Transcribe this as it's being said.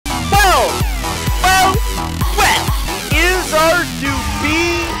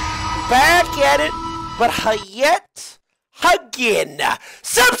at it, but yet again.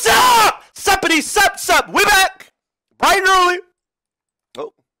 Sup! Suppity sup! We back! Bright and early.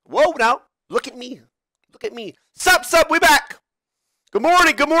 Oh, whoa now. Look at me. Sup, we back. Good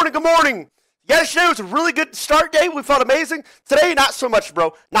morning. Yesterday was a really good start day. We felt amazing. Today, not so much,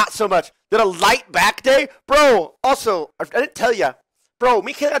 bro. Not so much. Did a light back day. Bro, also, I didn't tell you. Bro,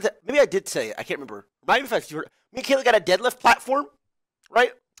 me and Kayla got maybe I did say it. I can't remember. Remind me if I heard. Me and Kayla got a deadlift platform,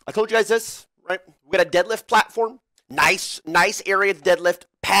 right? I told you guys this, right? We got a deadlift platform. Nice area to deadlift.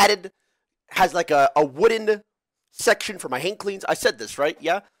 Padded. Has like a wooden section for my hang cleans. I said this, right?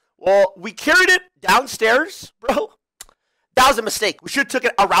 Yeah. Well, we carried it downstairs, bro. That was a mistake. We should have took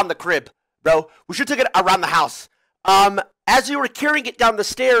it around the crib, bro. We should have took it around the house. As we were carrying it down the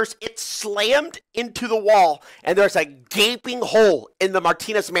stairs, it slammed into the wall, and there's a gaping hole in the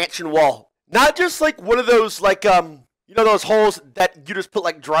Martinez Mansion wall. Not just like one of those, like, you know those holes that you just put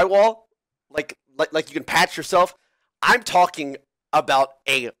like drywall, like you can patch yourself. I'm talking about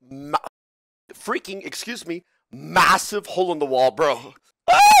a freaking, excuse me, massive hole in the wall, bro.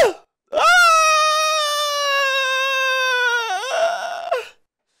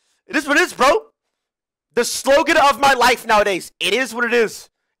 It is what it is, bro. The slogan of my life nowadays. It is what it is.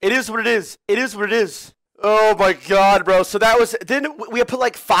 It is what it is. It is what it is. Oh my god, bro. So that was, then we had put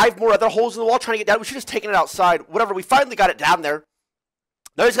like 5 more other holes in the wall trying to get down. We should have just taken it outside. Whatever. We finally got it down there.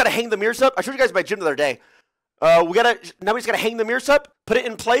 Now we just got to hang the mirrors up. I showed you guys my gym the other day. Now we just got to hang the mirrors up, put it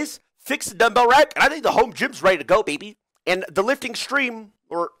in place, fix the dumbbell rack, and I think the home gym's ready to go, baby. And the lifting stream,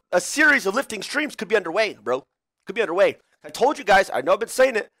 or a series of lifting streams, could be underway, bro. Could be underway. I told you guys, I know I've been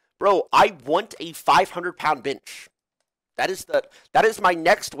saying it, bro, I want a 500-pound bench. That is my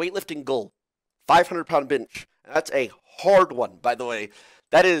next weightlifting goal. 500-pound bench. And that's a hard one, by the way.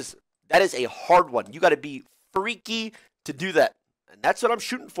 That is a hard one. You got to be freaky to do that. And that's what I'm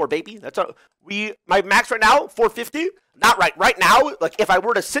shooting for, baby. That's what my max right now, 450. Not right now. Like if I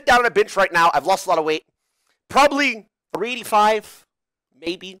were to sit down on a bench right now, I've lost a lot of weight. Probably 385,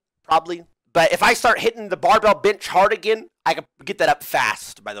 maybe, probably. But if I start hitting the barbell bench hard again, I can get that up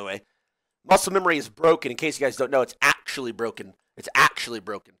fast, by the way. Muscle memory is broken. In case you guys don't know, it's actually broken. It's actually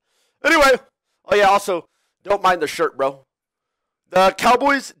broken. Anyway, oh yeah, also, don't mind the shirt, bro. The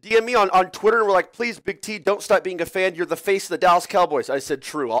Cowboys DM me on Twitter and were like, please, Big T, don't stop being a fan. You're the face of the Dallas Cowboys. I said,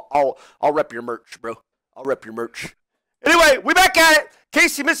 true. I'll rep your merch, bro. I'll rep your merch. Anyway, we back at it. In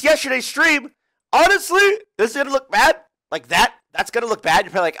case you missed yesterday's stream, honestly, this is going to look bad. Like that. That's going to look bad.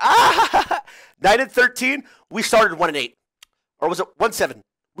 You're probably like, 9-13. We started 1-8. Or was it 1-7?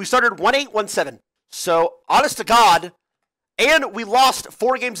 We started 1-8, 1-7. So, honest to God, and we lost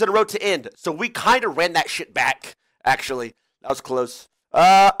 4 games in a row to end. So we kind of ran that shit back, actually. That was close.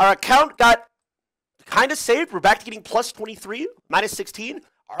 Our account got kind of saved. We're back to getting plus 23, minus 16.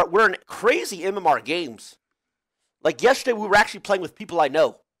 We're in crazy MMR games. Like yesterday, we were actually playing with people I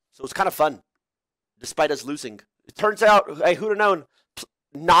know. So it's kind of fun, despite us losing. It turns out, hey, who'd have known,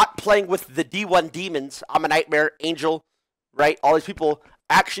 not playing with the D1 demons, I'm a nightmare, Angel, right? All these people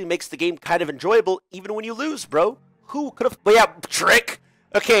actually makes the game kind of enjoyable, even when you lose, bro. Who could have? But yeah, Trick.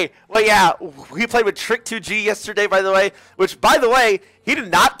 Okay, well, yeah, we played with Trick 2G yesterday, by the way, which, by the way, he did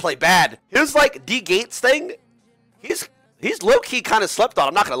not play bad. His, like, D Gates thing, he's low-key kind of slept on,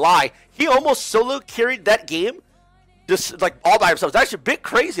 I'm not going to lie. He almost solo carried that game, just, like, all by himself. It's actually a bit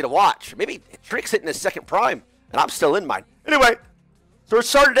crazy to watch. Maybe Trick's hitting his second prime, and I'm still in mine. Anyway, so we're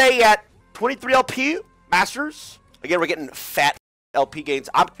started today at 23 LP Masters. Again, we're getting fat LP gains.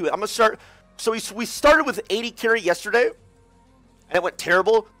 I'm going to start. So we started with 80 carry yesterday. And it went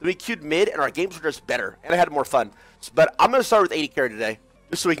terrible. Then we queued mid, and our games were just better. And I had more fun. But I'm going to start with 80 carry today.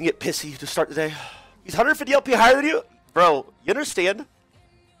 Just so we can get pissy to start the day. He's 150 LP higher than you? Bro, you understand?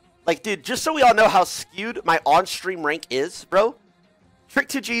 Like, dude, just so we all know how skewed my on-stream rank is, bro. Trick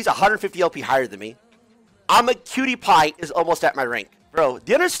 2G's 150 LP higher than me. I'm a cutie pie is almost at my rank. Bro,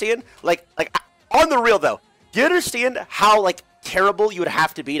 do you understand? Like on the real, though. Do you understand how, like, terrible you would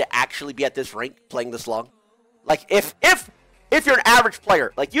have to be to actually be at this rank playing this long? Like, if you're an average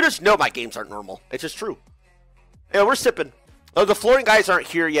player, like, you just know my games aren't normal. It's just true. Yeah, we're sipping. Oh, the flooring guys aren't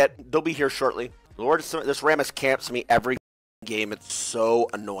here yet. They'll be here shortly. Lord, this Ramus camps me every game. It's so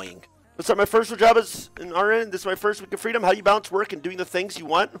annoying. What's up? My first job is in RN. This is my first week of freedom. How do you balance work and doing the things you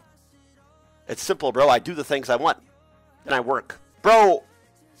want? It's simple, bro. I do the things I want. Then I work. Bro,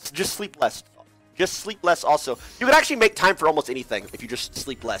 just sleep less. Just sleep less also. You can actually make time for almost anything if you just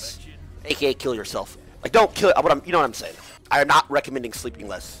sleep less. AKA kill yourself. Like, don't kill it. You know what I'm saying. I am not recommending sleeping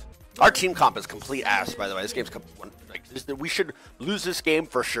less. Our team comp is complete ass, by the way. This game's like, we should lose this game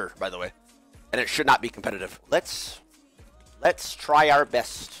for sure, by the way. And it should not be competitive. Let's try our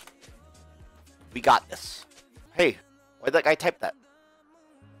best. We got this. Hey, why'd that guy type that?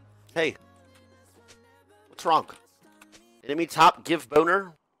 Hey. What's wrong? Enemy top, give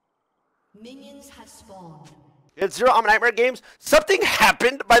boner. Minions have spawned. You had 0 on Nightmare games. Something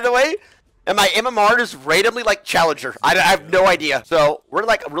happened, by the way, and my MMR is randomly like Challenger. I have no idea. So we're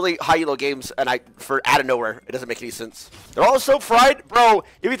like really high elo games, and for out of nowhere, it doesn't make any sense. They're all so fried, bro.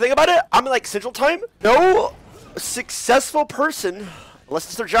 If you think about it, I'm in like Central Time. No successful person, unless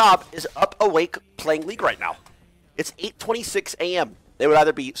it's their job, is up awake playing League right now. It's 8:26 a.m. They would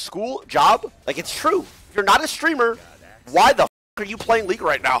either be school, job. Like, it's true. If you're not a streamer, why the f are you playing League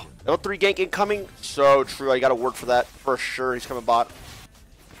right now? L3 gank incoming. So true. I got a word for that for sure. He's coming bot.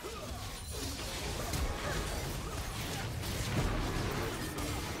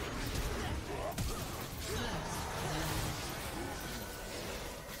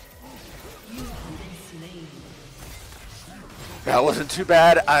 That wasn't too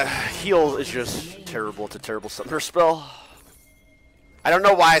bad. Heal is just terrible. It's a terrible summoner spell. I don't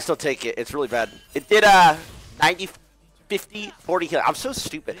know why I still take it. It's really bad. It did 90, 50, 40 heal. I'm so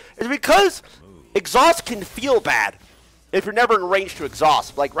stupid. It's because exhaust can feel bad if you're never in range to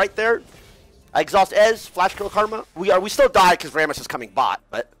exhaust. Like right there, I exhaust Ez, flash kill Karma. We still die because Rammus is coming bot.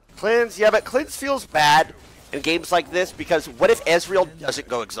 But cleanse, yeah, but cleanse feels bad in games like this because what if Ezreal doesn't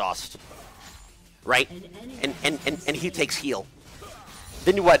go exhaust? Right? And he takes heal.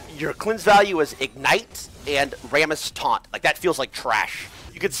 Then what? Your cleanse value is ignite and Rammus taunt. Like that feels like trash.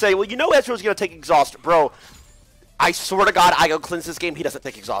 You could say, well, you know Ezreal's gonna take exhaust, bro. I swear to God, I go cleanse this game. He doesn't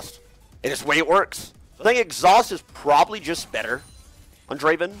take exhaust. It's just the way it works. I think exhaust is probably just better on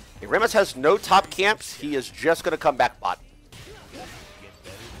DRAVEN. If Rammus has no top camps, he is just gonna come back bot.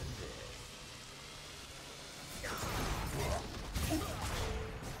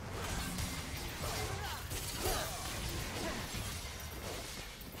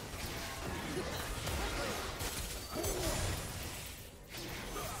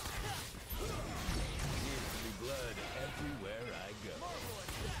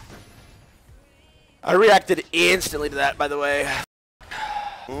 I reacted instantly to that, by the way.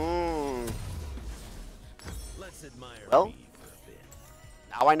 Well,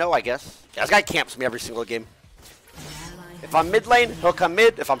 now I know, I guess. Yeah, this guy camps me every single game. If I'm mid lane, he'll come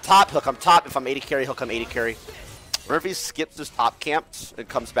mid. If I'm top, he'll come top. If I'm 80 carry, he'll come 80 carry. Or if he skips his top camps and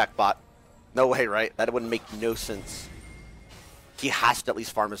comes back bot. No way, right? That wouldn't make no sense. He has to at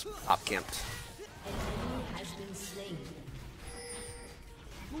least farm his top camps.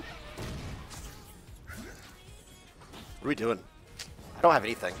 What are we doing? I don't have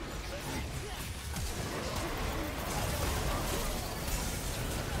anything.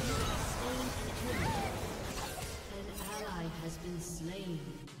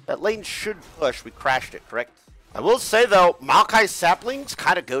 That lane should push. We crashed it, correct? I will say, though, Maokai's sapling's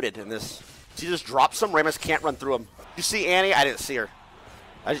kind of goated in this. She just dropped some. Rammus can't run through him. You see Annie? I didn't see her.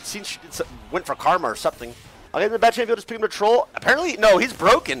 I seen she went for Karma or something. Okay, in the bad champion just pick him to troll. Apparently, no, he's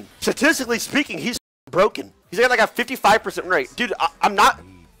broken. Statistically speaking, he's broken. He's got like a 55% rate. Dude, I'm not.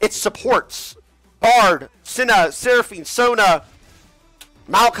 It's supports. Bard, Senna, Seraphine, Sona,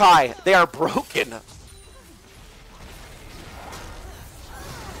 Maokai. They are broken.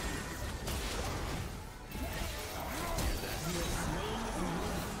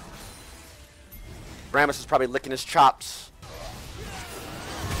 Rammus is probably licking his chops.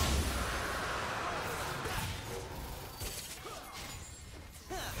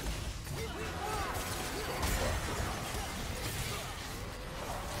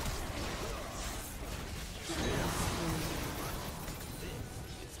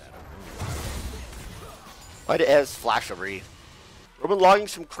 Why did Ez flash over E? We've been logging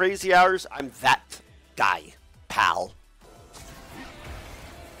some crazy hours. I'm that guy, pal.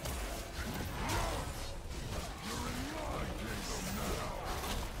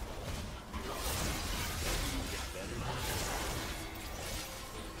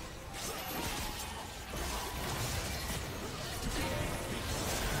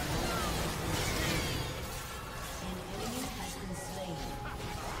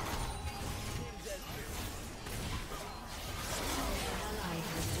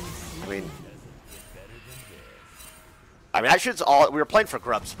 I mean, that shit's all. We were playing for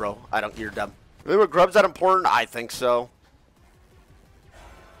grubs, bro. You're dumb. Really, were grubs that important? I think so.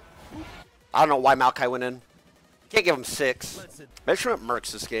 I don't know why Maokai went in. Can't give him 6. Make sure it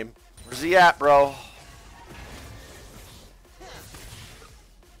mercs this game. Where's he at, bro?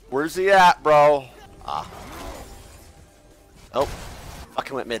 Where's he at, bro? Ah. Oh.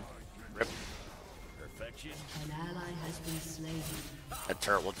 Fucking went mid. Rip. An ally has been slain. That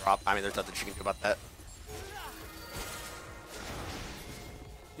turret will drop. I mean, there's nothing she can do about that.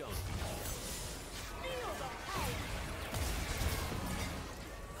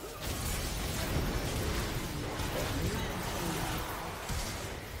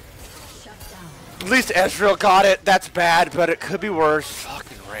 At least Ezreal got it. That's bad, but it could be worse.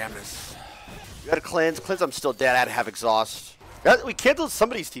 Fucking Rammus. You gotta cleanse. Cleanse, I'm still dead. I had to have exhaust. We canceled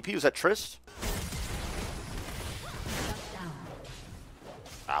somebody's TP. Was that Trist?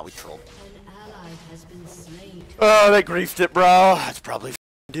 Ah, we trolled. An ally has been slain. Oh, they griefed it, bro. That's probably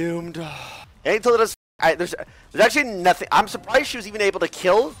doomed. And until it does, there's actually nothing. I'm surprised she was even able to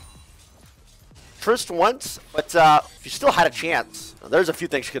kill Trist once, but she still had a chance. There's a few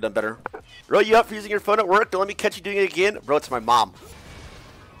things she could have done better. Wrote you up for using your phone at work. Don't let me catch you doing it again. Bro, it's my mom.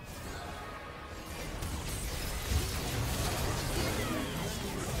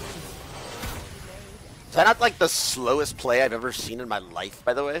 Is that not like the slowest play I've ever seen in my life,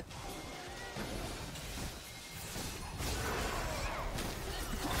 by the way?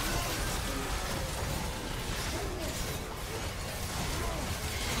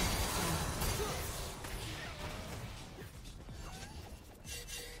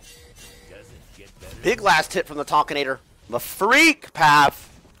 Big last hit from the Tonkinator. The freak path.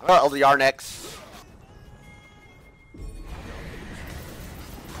 LDR next.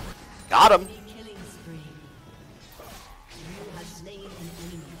 Got him.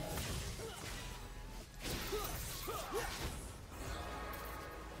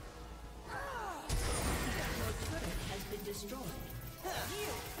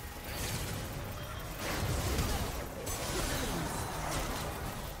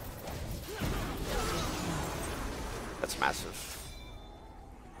 That's massive.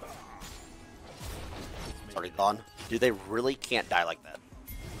 It's already gone. Dude, they really can't die like that.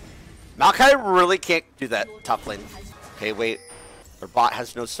 Maokai really can't do that top lane. Okay, wait. Their bot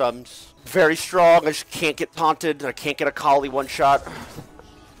has no subs. Very strong. I just can't get taunted. I can't get a Kali one shot.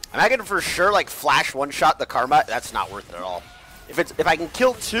 I can for sure like flash one shot the Karma. That's not worth it at all. If I can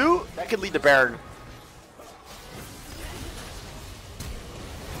kill two, that could lead to Baron.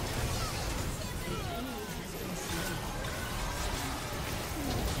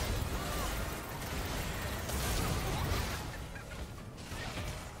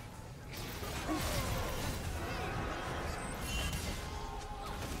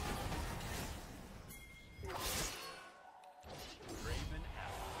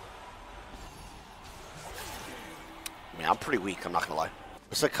 I mean, I'm pretty weak, I'm not gonna lie.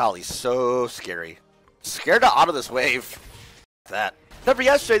 This Akali's so scary. Scared to auto this wave. That. Remember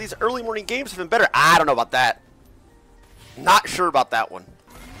yesterday, these early morning games have been better. I don't know about that. Not sure about that one.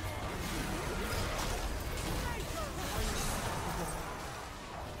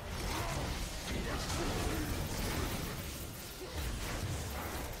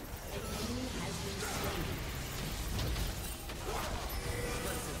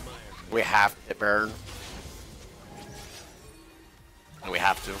 We have to burn. And we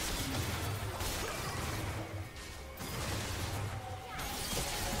have to.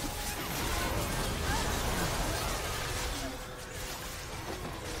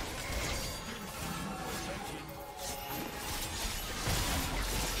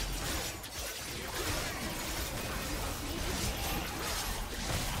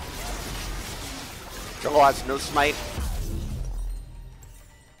 Jungle has no smite.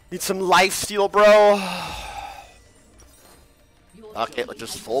 Need some life steal, bro. Okay, let's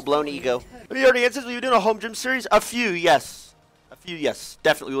just full-blown ego. Have you already answered? Will you doing a home gym series? A few, yes. A few, yes.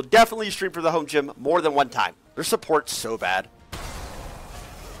 Definitely. We'll definitely stream for the home gym more than one time. Their support's so bad.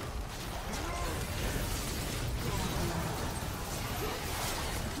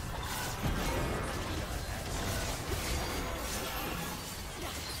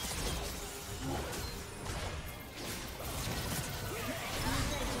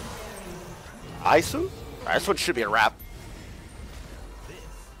 Isu? Alright, this one should be a wrap.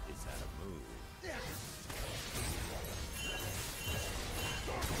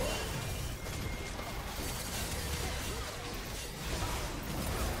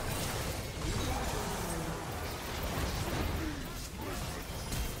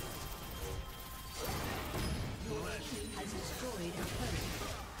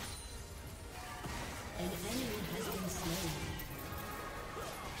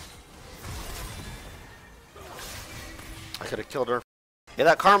 I could have killed her. Yeah,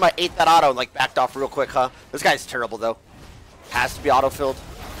 that Karma ate that auto and like backed off real quick, huh? This guy's terrible though. Has to be auto-filled.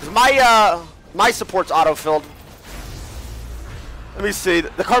 My support's auto-filled. Let me see.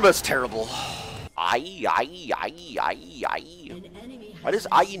 The Karma's terrible. Why does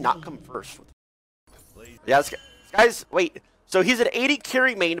IE not come first? Yeah, this guy's wait. So he's an 80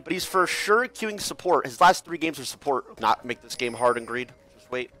 carry main, but he's for sure queuing support. His last 3 games are support. Not make this game hard and greed. Just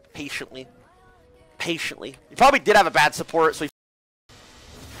wait patiently. Patiently. He probably did have a bad support, so he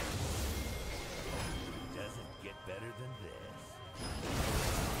doesn't get better than this.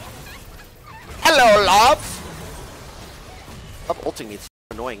 ulting me. It's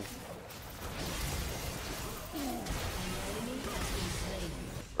annoying.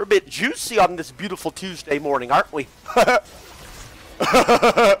 We're a bit juicy on this beautiful Tuesday morning, aren't we?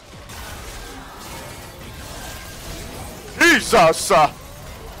 Jesus!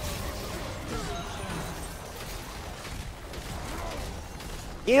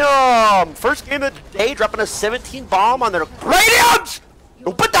 Damn! First game of the day, dropping a 17 bomb on their Radiant!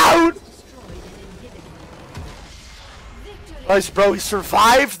 Put down! Nice, bro. We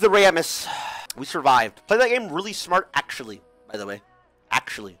survived the Rammus. We survived. Play that game really smart, actually, by the way.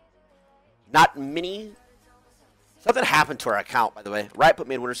 Actually. Not many. Something happened to our account, by the way. Riot put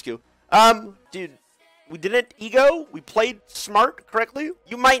me in winter skew. Dude, we didn't ego. We played smart correctly.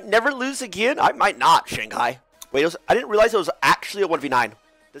 You might never lose again. I might not, Shanghai. Wait, I didn't realize it was actually a 1v9.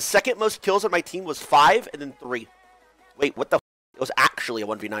 The second most kills on my team was 5 and then 3. Wait, what the f? It was actually a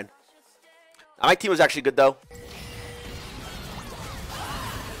 1v9. My team was actually good, though.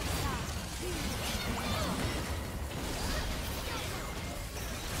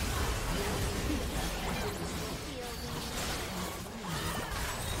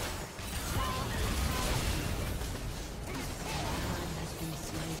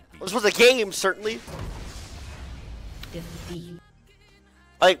 This was a game, certainly.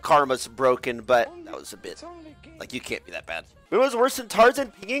 I think Karma's broken, but that was a bit like, you can't be that bad. It was worse than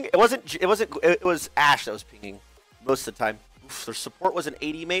Tarzan pinging. It was Ashe that was pinging most of the time. Oof, their support was an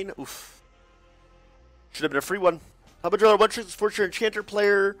 80 main. Oof. Should have been a free one. How about your one Fortune Enchanter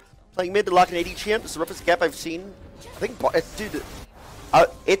player playing mid to lock an 80 champ? This is the roughest gap I've seen. I think, dude,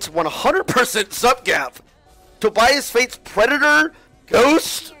 it's 100% sub gap. Tobias Fate's Predator,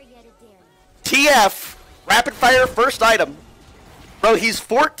 Ghost, TF, rapid fire first item. Bro, he's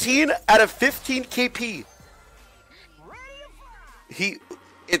 14 out of 15 KP.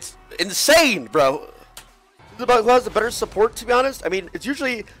 It's insane, bro. It's about who has the better support, to be honest. I mean, it's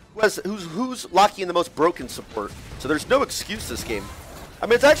usually who's locking in the most broken support. So there's no excuse this game. I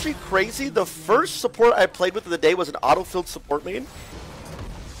mean, it's actually crazy. The first support I played with of the day was an auto-filled support main.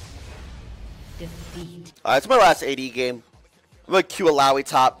 It's my last AD game. I'm gonna queue ILLAOI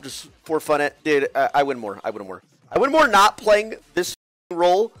top just for fun. Dude, I win more. I win more. I win more not playing this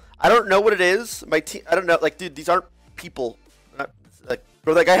role. I don't know what it is. My team, I don't know. Like, dude, these aren't people. Like,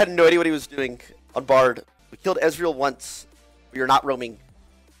 bro, that guy had no idea what he was doing on Bard. We killed Ezreal once. You're not roaming.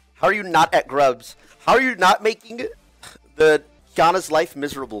 How are you not at Grubs? How are you not making the Yana's life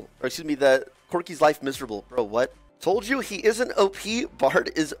miserable? Or excuse me, the Corki's life miserable, bro? What? Told you he isn't OP.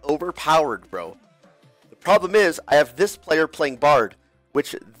 Bard is overpowered, bro. The problem is I have this player playing Bard,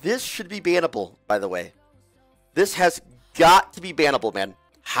 which this should be bannable, by the way. This has got to be bannable, man.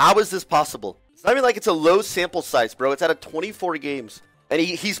 How is this possible? It's not even like it's a low sample size, bro. It's out of 24 games. And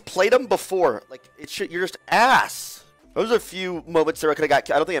he's played them before. Like, you're just ass. Those are a few moments there I could have got.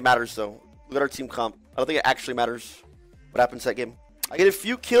 I don't think it matters, though. Look at our team comp. I don't think it actually matters what happens that game. I get a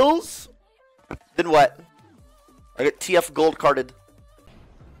few kills. Then what? I get TF gold carded.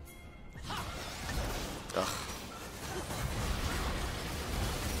 Ugh.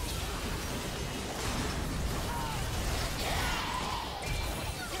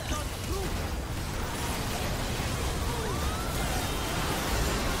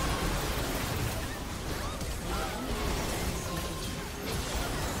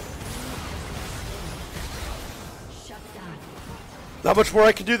 Not much more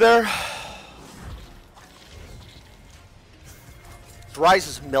I can do there. Rise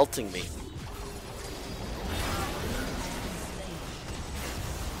is melting me.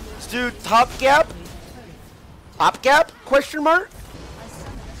 Let's do top gap. Top gap? Question mark?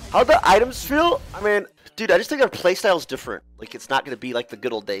 How the items feel? I mean, dude, I just think our playstyle is different. Like, it's not going to be like the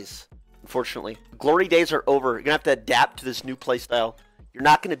good old days, unfortunately. Glory days are over. You're going to have to adapt to this new playstyle. You're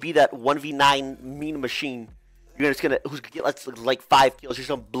not going to be that 1v9 mean machine. You're just gonna get like 5 kills. You're just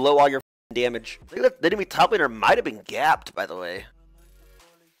gonna blow all your damage. I think that the enemy top laner might have been gapped, by the way.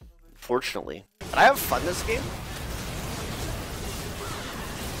 Unfortunately, but I have fun this game.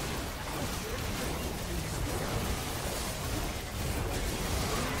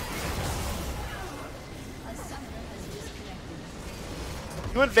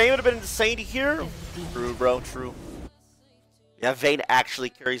 You and Vayne would have been insane to hear. True, bro. True. Yeah, Vayne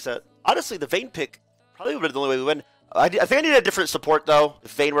actually carries that. Honestly, the Vayne pick probably would have been the only way we win. I think I need a different support, though,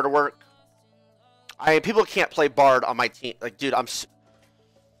 if Vayne were to work. I mean, people can't play Bard on my team. Like, dude, I'm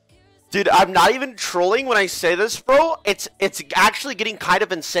not even trolling when I say this, bro. It's actually getting kind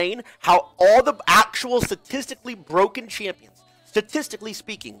of insane how all the actual statistically broken champions, statistically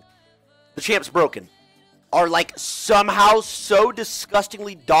speaking, the champ's broken, are, like, somehow so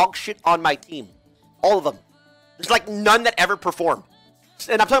disgustingly dog shit on my team. All of them. There's, like, none that ever perform.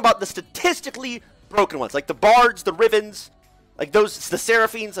 And I'm talking about the statistically broken ones, like the Bards, the Rivens, like those, the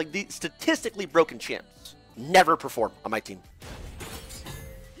Seraphines, like the statistically broken champs. Never perform on my team.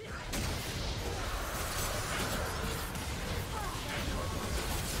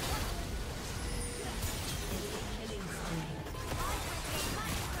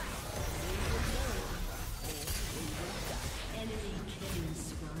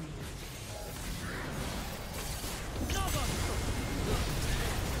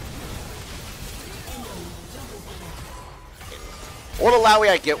 Or ILLAOI,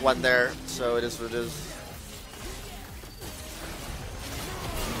 I get one there, so it is what it is.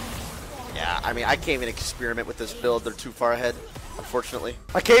 Yeah, I mean, I can't even experiment with this build. They're too far ahead, unfortunately.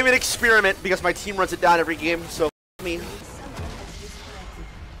 I can't even experiment because my team runs it down every game, so f me.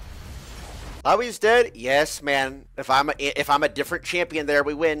 ILLAOI's dead? Yes, man. If I'm a different champion there,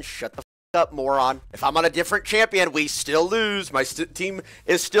 we win. Shut the f up, moron. If I'm on a different champion, we still lose. My team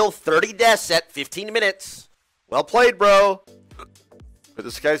is still 30 deaths at 15 minutes. Well played, bro. But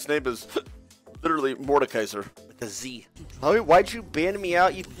this guy's name is literally Mordekaiser with a Z. ILLAOI, why'd you ban me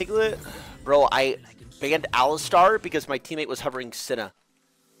out, you piglet? Bro, I banned Alistar because my teammate was hovering Senna.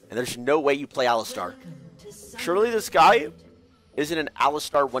 And there's no way you play Alistar. Surely this guy isn't an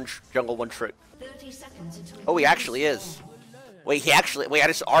Alistar jungle one trick. Oh, he actually is. Wait, wait,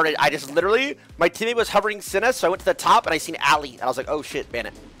 I just literally, my teammate was hovering Senna, so I went to the top and I seen Ali. And I was like, oh shit, ban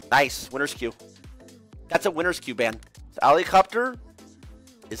it. Nice, winner's queue. That's a winner's queue ban. It's Alicopter.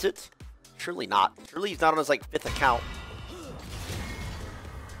 Is it? Surely not. Surely he's not on his like 5th account.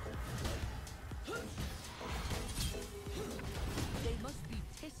 They must be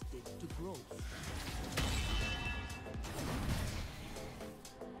tested to grow.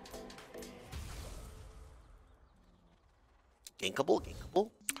 Gankable,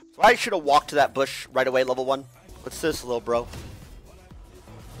 gankable. So I should have walked to that bush right away, level 1. What's this, little bro?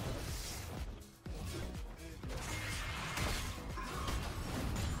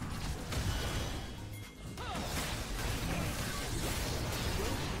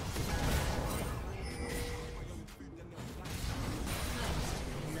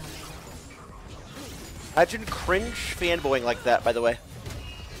 Imagine cringe fanboying like that, by the way.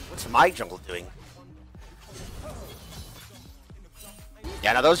 What's my jungle doing?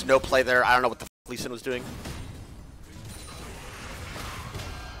 Yeah, no, there was no play there. I don't know what the f Lee Sin was doing.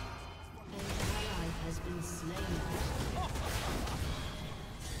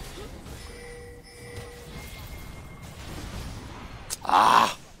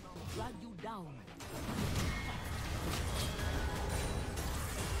 Ah!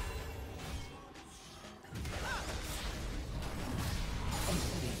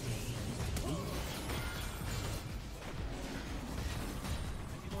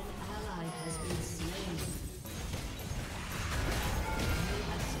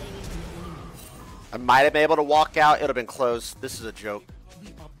 I might have been able to walk out. It would have been close. This is a joke.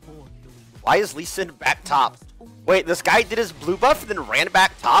 Why is Lee Sin back top? Wait, this guy did his blue buff and then ran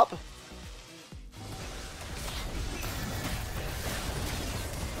back top?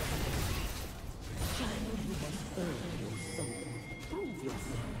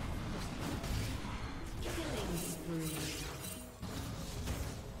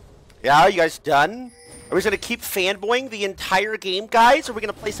 Yeah, are you guys done? Are we just going to keep fanboying the entire game, guys? Or are we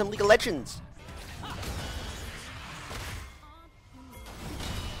going to play some League of Legends?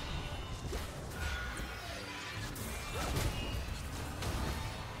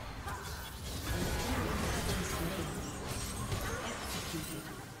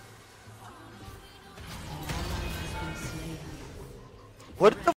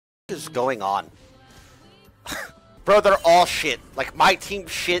 What the f is going on? Bro, they're all shit. Like, my team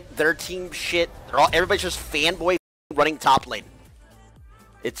shit, their team shit. Everybody's just fanboy running top lane.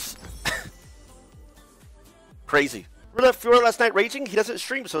 It's crazy. We left last night raging. He doesn't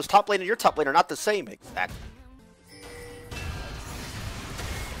stream, so his top lane and your top lane are not the same. Exactly.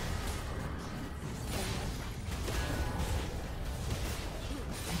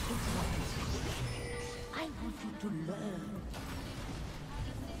 I want you to learn.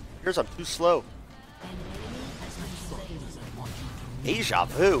 Here's I'm too slow. Deja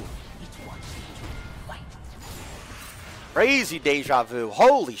vu. Crazy deja vu.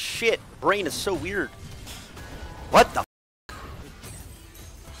 Holy shit. Brain is so weird. What the f?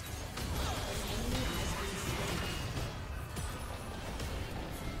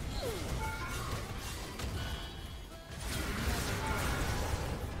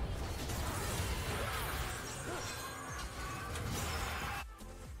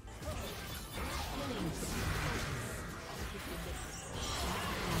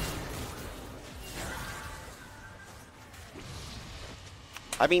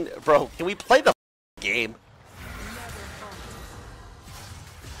 I mean, bro, can we play the game?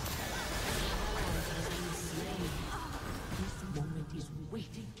 This moment is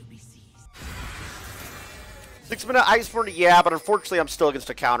waiting to be seized. 6-minute Iceborne, yeah, but unfortunately I'm still against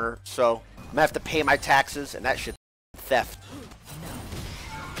a counter, so I'm gonna have to pay my taxes, and that shit's theft.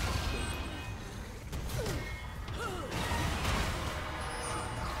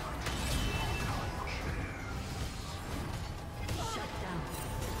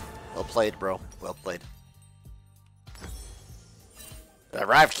 Well played, bro. Well played. I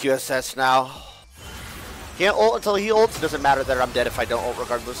arrived QSS now. Can't ult until he ults. It doesn't matter that I'm dead if I don't ult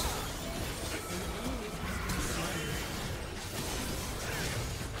regardless.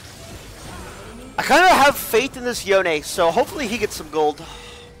 I kind of have faith in this Yone, so hopefully he gets some gold.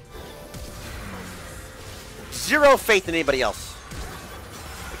 Zero faith in anybody else.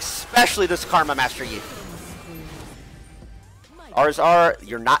 Especially this Karma Master Yi. Ours are,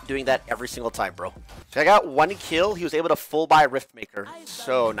 you're not doing that every single time, bro. So I got 1 kill. He was able to full buy Riftmaker.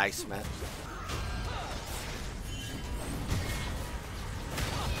 So nice, man.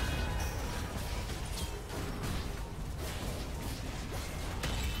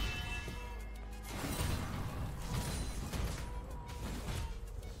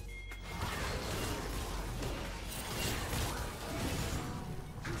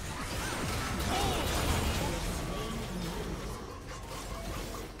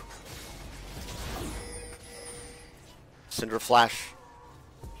 Cinder Flash.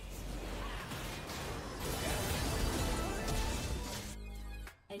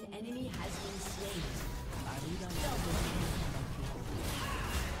 An enemy has been slain.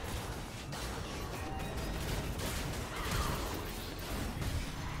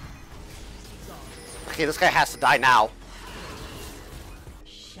 Okay, this guy has to die now.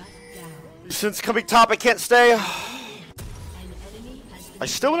 Shut down. Since coming top, I can't stay. An enemy has been I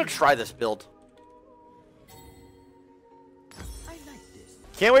still want to try this build. I like this.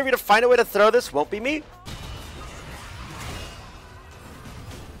 Can't wait for you to find a way to throw this. Won't be me.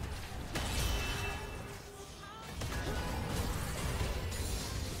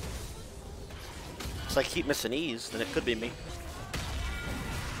 If I keep missing E's, then it could be me.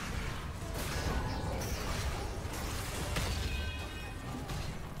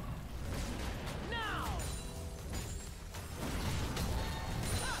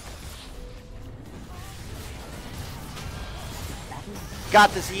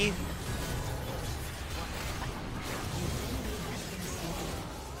 Got this, E. An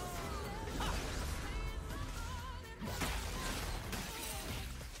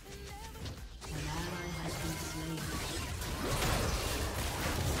ally has been slain.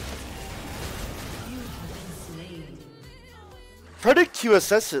 You have been slain. Tried to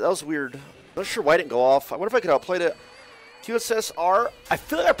QSS it. That was weird. Not sure why it didn't go off. I wonder if I could outplay it. QSS R. I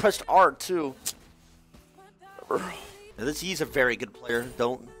feel like I pressed R too. Now, this E's a very good player.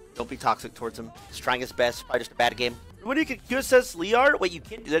 Don't be toxic towards him. He's trying his best. Probably just a bad game. When you can QSS Liar? Wait, you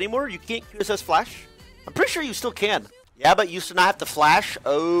can't do that anymore? You can't QSS Flash? I'm pretty sure you still can. Yeah, but you used to not have to Flash.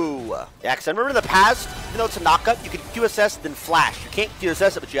 Oh. Yeah, because I remember in the past, even though it's a knockup, you could QSS then Flash. You can't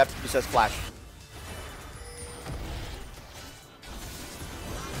QSS it, but you have to QSS Flash.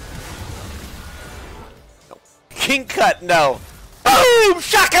 No. King Cut, no. Boom!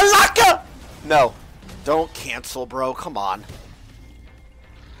 Shakalaka! No. Don't cancel, bro. Come on.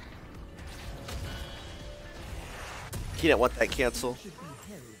 He didn't want that cancel.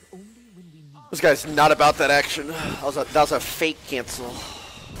 This guy's not about that action. That was a fake cancel.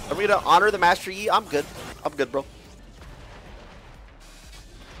 Are we gonna honor the Master Yi? I'm good. I'm good, bro.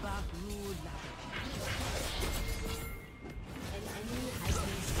 An enemy has been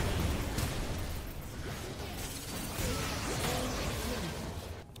slain.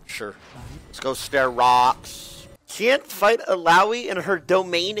 Sure. Let's go stare rocks. Can't fight ILLAOI in her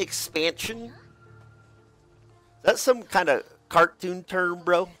domain expansion? That's some kind of cartoon term,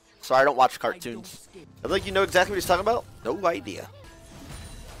 bro. Sorry, I don't watch cartoons. I think you know exactly what he's talking about? No idea.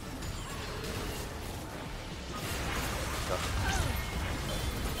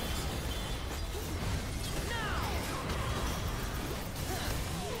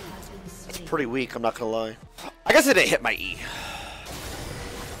 It's pretty weak, I'm not gonna lie. I guess it didn't hit my E.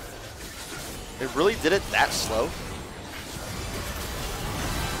 It really did it that slow?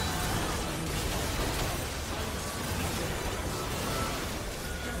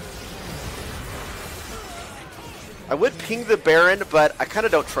 I would ping the Baron, but I kind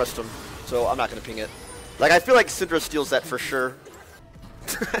of don't trust him, so I'm not going to ping it. Like, I feel like Syndra steals that for sure.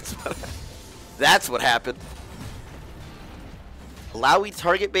 That's what happened. ILLAOI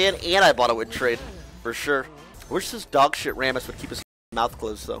target ban, and I bought a win trade, for sure. I wish this dog shit Rammus would keep his mouth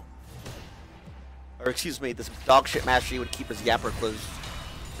closed though. Or excuse me, this dog shit mastery would keep his yapper closed.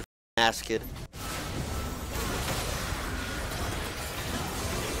 Ass kid.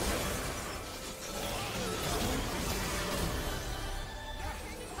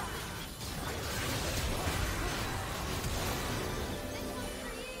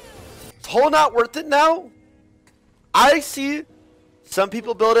 Is whole not worth it now? I see some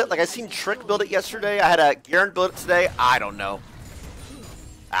people build it. Like I seen Trick build it yesterday. I had a Garen build it today. I don't know.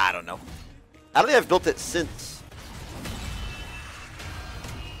 I don't think I've built it since.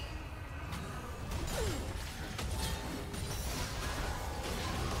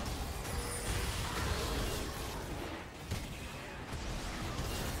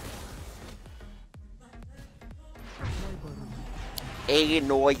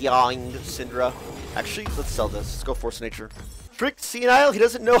 Annoying Syndra. Actually, let's sell this. Let's go Force Nature. Trick senile? He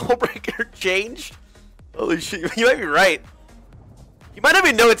doesn't know Hullbreaker changed? Holy shit, you might be right. You might not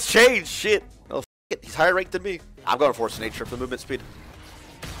even know it's changed. Shit. Oh, f it. He's higher ranked than me. I'm going Force Nature for the movement speed.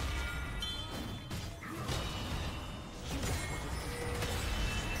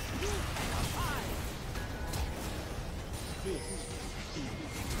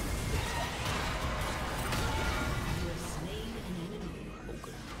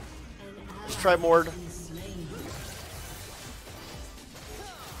 Let's try Mord.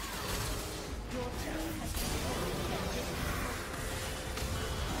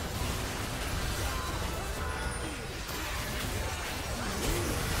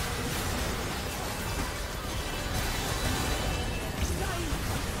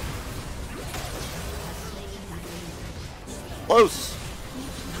 Close.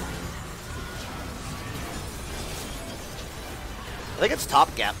 I think it's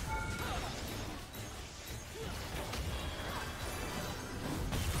top gap.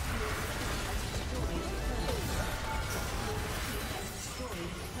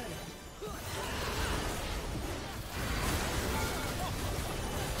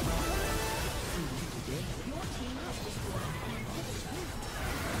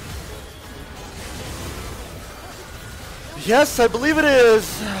 Yes, I believe it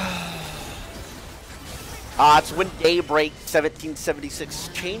is. It's When Daybreak 1776.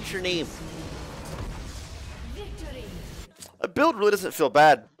 Change your name. A build really doesn't feel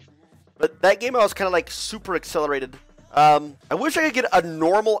bad. But that game I was kind of like super accelerated. I wish I could get a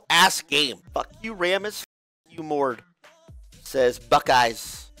normal ass game. Fuck you, Ramus. Fuck you, Mord. Says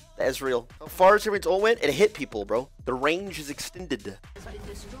Buckeyes. Ezreal. How far as everyone's ult went? It hit people, bro. The range is extended.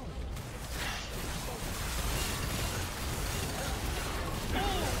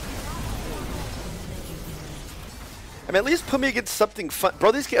 I mean, at least put me against something fun. Bro,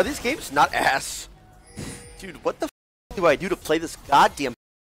 are these games not ass? Dude, what the f do I do to play this goddamn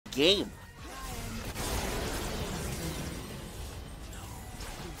game?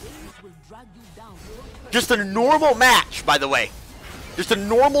 Just a normal match, by the way. Just a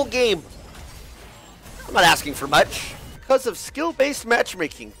normal game. I'm not asking for much. Because of skill-based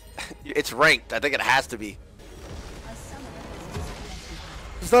matchmaking. It's ranked. I think it has to be.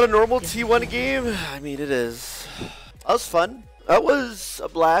 It's not a normal T1 game? I mean, it is. That was fun. That was a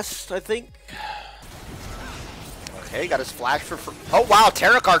blast, I think. Okay, got his flash for... Oh, wow,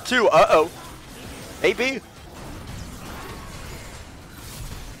 Terracar too. Uh-oh. Maybe.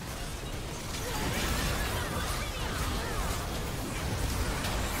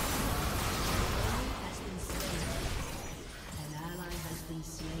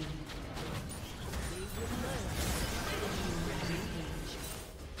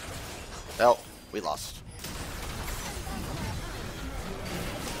 Well, we lost.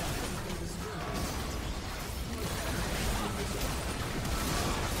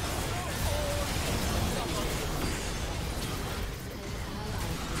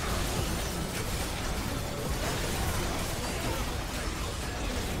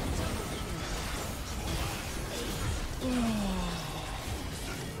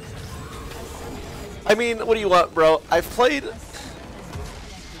 I mean, what do you want, bro? I've played...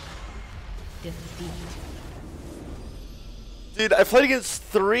 Dude, I played against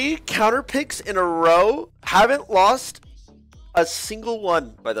 3 counter picks in a row. Haven't lost a single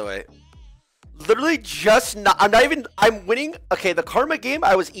one, by the way. Literally just not... I'm winning... Okay, the Karma game,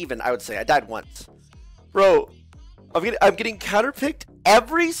 I was even, I would say. I died once. Bro, I'm getting counter picked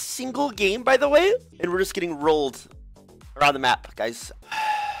every single game, by the way. And we're just getting rolled around the map, guys.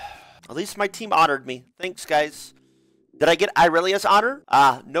 At least my team honored me. Thanks, guys. Did I get Irelia's honor?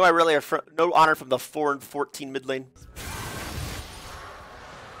 No Irelia, no honor from the 4 and 14 mid lane.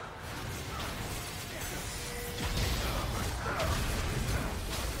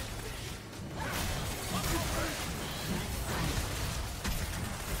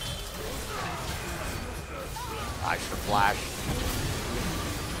 extra flash.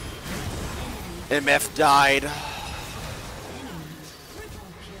 MF died.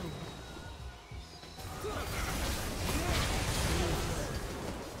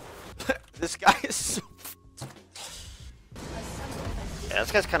 This guy is so... Yeah,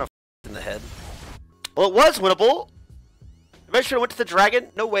 this guy's kind of in the head. Well, it was winnable. Eventually I went to the dragon.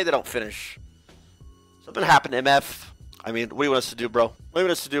 No way they don't finish. Something happened to MF. I mean, what do you want us to do, bro? What do you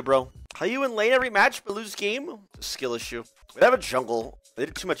want us to do, bro? How you in lane every match but lose game? It's a skill issue. We have a jungle. They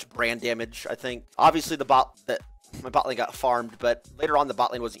did too much brand damage, I think. Obviously, my bot lane got farmed, but later on the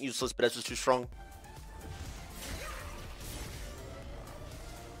bot lane wasn't useless, but it's just too strong.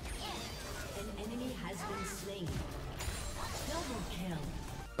 An enemy has been slain. Double kill.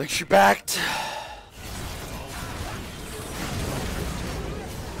 Like she backed.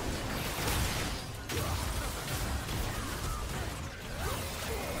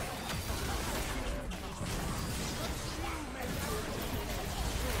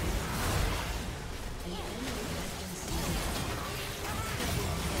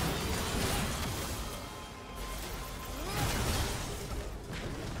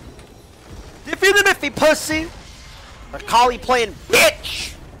 Defeat him if he pussy! Macaulay playing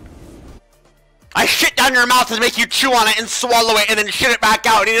bitch! I shit down your mouth and make you chew on it and swallow it and then shit it back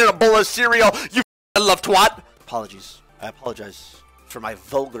out and eat a bowl of cereal, you love twat! Apologies. I apologize for my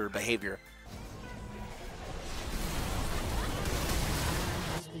vulgar behavior.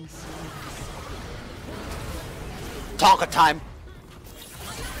 Tonka time!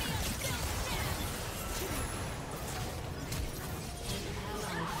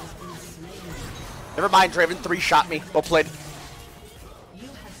 Never mind, Draven 3-shot me. Well played.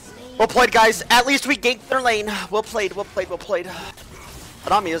 Well played, guys. At least we ganked their lane. Well played, well played, well played.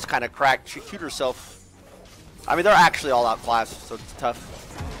 Hanami is kind of cracked. She queued herself. I mean, they're actually all outclassed, so it's tough.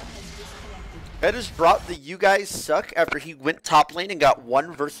 I just brought the you guys suck after he went top lane and got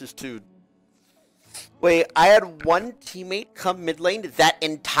 1 versus 2. Wait, I had one teammate come mid lane that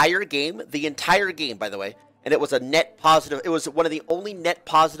entire game. The entire game, by the way. And it was a net positive. It was one of the only net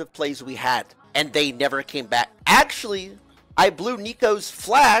positive plays we had. And they never came back. Actually, I blew Nico's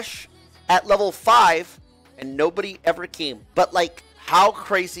flash at level 5, and nobody ever came. But, like, how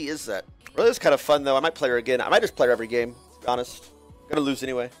crazy is that? Really, it's kind of fun, though. I might play her again. I might just play her every game, to be honest. I'm gonna lose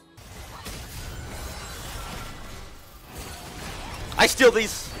anyway. I steal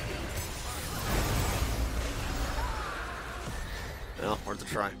these. Well, worth a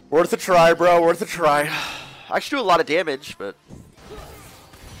try. Worth a try, bro. Worth a try. I should do a lot of damage, but...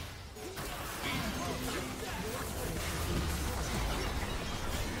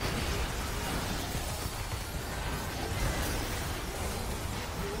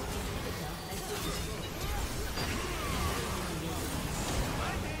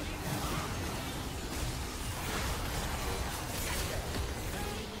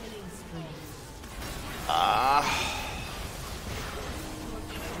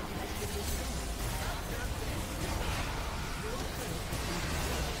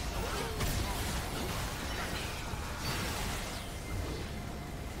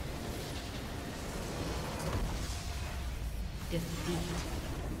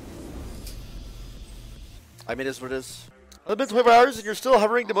 I mean, it is what it is. It's been 24 hours and you're still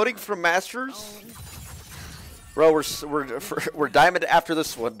hovering, demoting from Masters? Bro, we're diamond after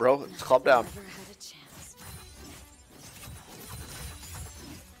this one, bro. Just calm down.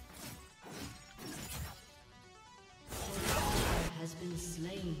 Has been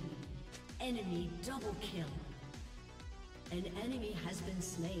slain. Enemy double kill. An enemy has been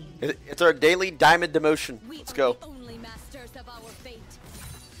slain. It's our daily diamond demotion. Let's go. Only masters of our fate.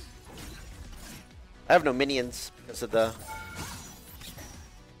 I have no minions because of the...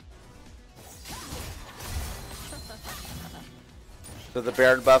 the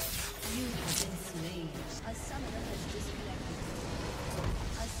Baron buff. You have been slain. A summoner has disconnected.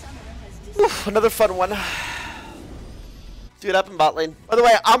 A summoner has disconnected. Oof, another fun one. Dude, up in bot lane. By the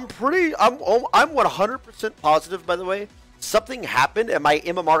way, I'm 100% positive, by the way. Something happened and my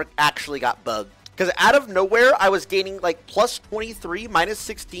MMR actually got bugged. Because out of nowhere, I was gaining like plus 23, minus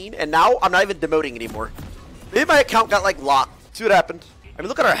 16, and now I'm not even demoting anymore. Maybe my account got like locked. See what happened? I mean,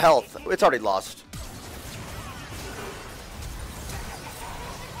 look at our health. It's already lost.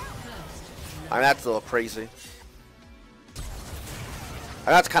 I mean, that's a little crazy. I mean,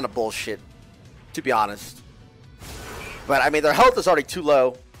 that's kind of bullshit, to be honest. But I mean, their health is already too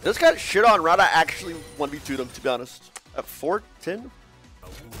low. This guy shit on Riot actually 1v2'd them, to be honest. At 410?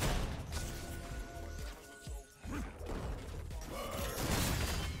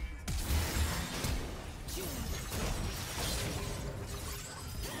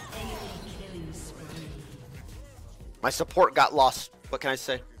 My support got lost. What can I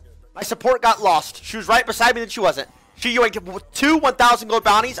say? My support got lost. She was right beside me, then she wasn't. She yoinked with 2 1,000 gold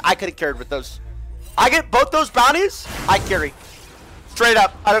bounties. I could have carried with those. I get both those bounties. I carry. Straight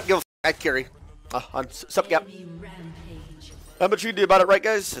up. I don't give a f. I carry. Sup, gap. How much you can do about it, right,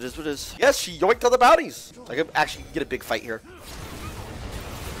 guys? It is what it is. Yes, she yoinked all the bounties. I could actually get a big fight here.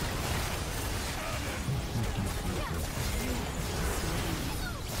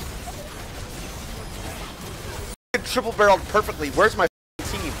 Triple barreled perfectly. Where's my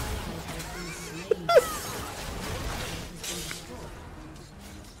team?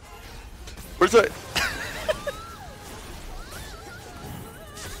 Where's it?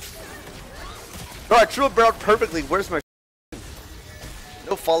 No, I triple barreled perfectly. Where's my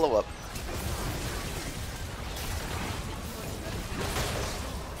no follow up?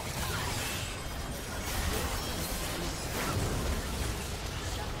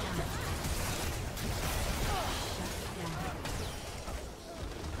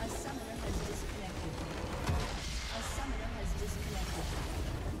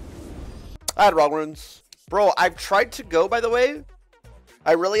 I had wrong runes. Bro, I've tried to go, by the way.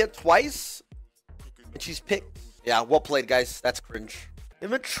 ILLAOI twice. And she's picked. Yeah, well played, guys. That's cringe.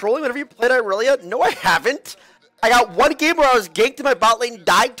 You've been trolling whenever you played ILLAOI? No, I haven't. I got one game where I was ganked in my bot lane,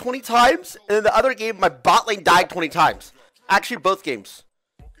 died 20 times. And then the other game, my bot lane died 20 times. Actually, both games.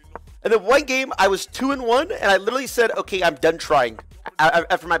 And then one game, I was 2-1. And I literally said, okay, I'm done trying.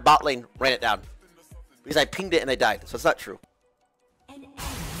 After my bot lane ran it down. Because I pinged it and I died. So it's not true.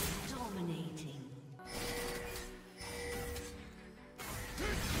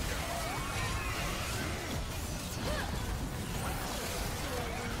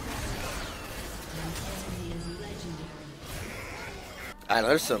 I know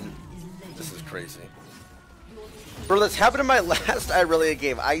there's some. This is crazy. Bro, this happened in my last ILLAOI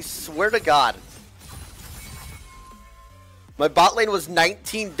game. I swear to God. My bot lane was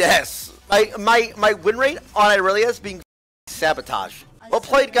 19 deaths. My win rate on ILLAOI is being sabotaged. Well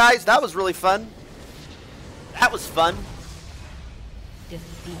played, guys. That was really fun. That was fun.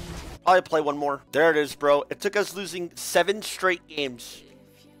 I'll play one more. There it is, bro. It took us losing 7 straight games.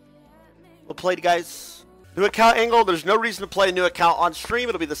 Well played, guys. New account angle, there's no reason to play a new account on stream.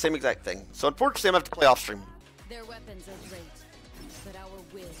 It'll be the same exact thing. So unfortunately, I'm going to have to play off stream. Their weapons are great, but our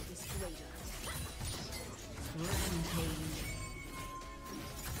will is greater. Rampage.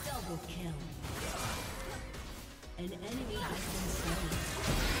 Double kill. An enemy has been slain.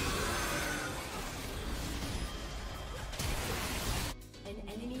 An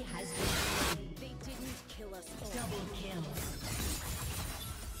enemy has been slain. They didn't kill us all. Double kill.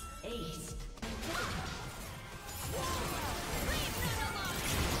 Ace.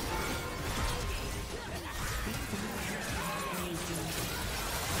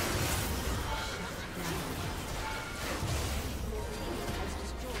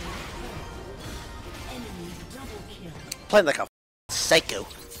 Playing like a psycho.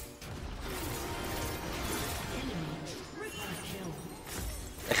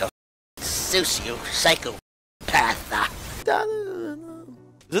 Like a psychopath.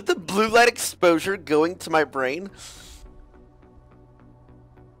 Is it the blue light exposure going to my brain?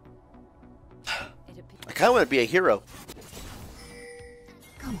 I kind of want to be a hero.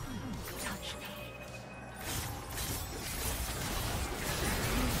 Come on, touch me.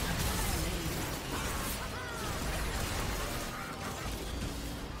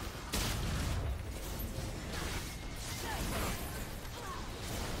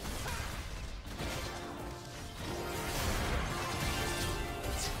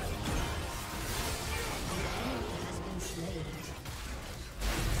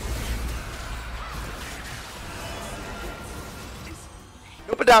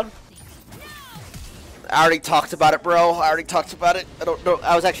 Up and down. I already talked about it, bro. I already talked about it. I don't know.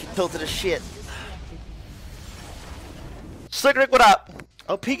 I was actually tilted as shit. Slick Rick, what up?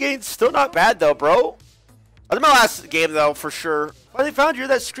 OP game's still not bad, though, bro. I was my last game, though, for sure. Finally found you.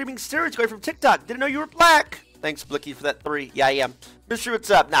 That streaming steroids guy from TikTok. Didn't know you were black. Thanks, Blicky, for that 3. Yeah, I am. Mystery,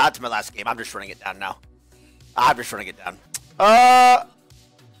 what's up? Nah, that's my last game. I'm just running it down now. I'm just running it down.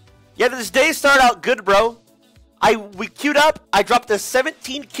 Yeah, this day started out good, bro. We queued up. I dropped a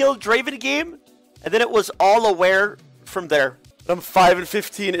 17-kill DRAVEN game, and then it was all aware from there. I'm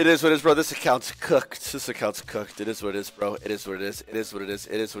 5-15. It is what it is, bro. This account's cooked. This account's cooked. It is what it is, bro. It is what it is. It is what it is.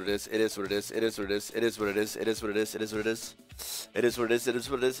 It is what it is. It is what it is. It is what it is. It is what it is. It is what it is. It is what it is. It is what it is. It is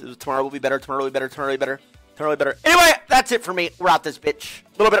what it is. Tomorrow will be better. Tomorrow will be better. Tomorrow will be better. Tomorrow will be better. Anyway, that's it for me. We're out this bitch.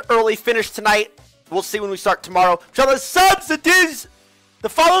 A little bit early finish tonight. We'll see when we start tomorrow. Show the subs, it is. The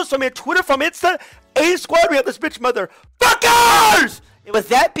follows from me on Twitter, from Insta. A squad, we have this bitch mother fuckers! And with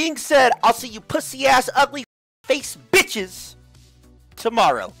that being said, I'll see you pussy ass ugly face bitches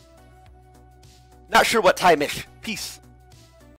tomorrow. Not sure what time-ish. Peace.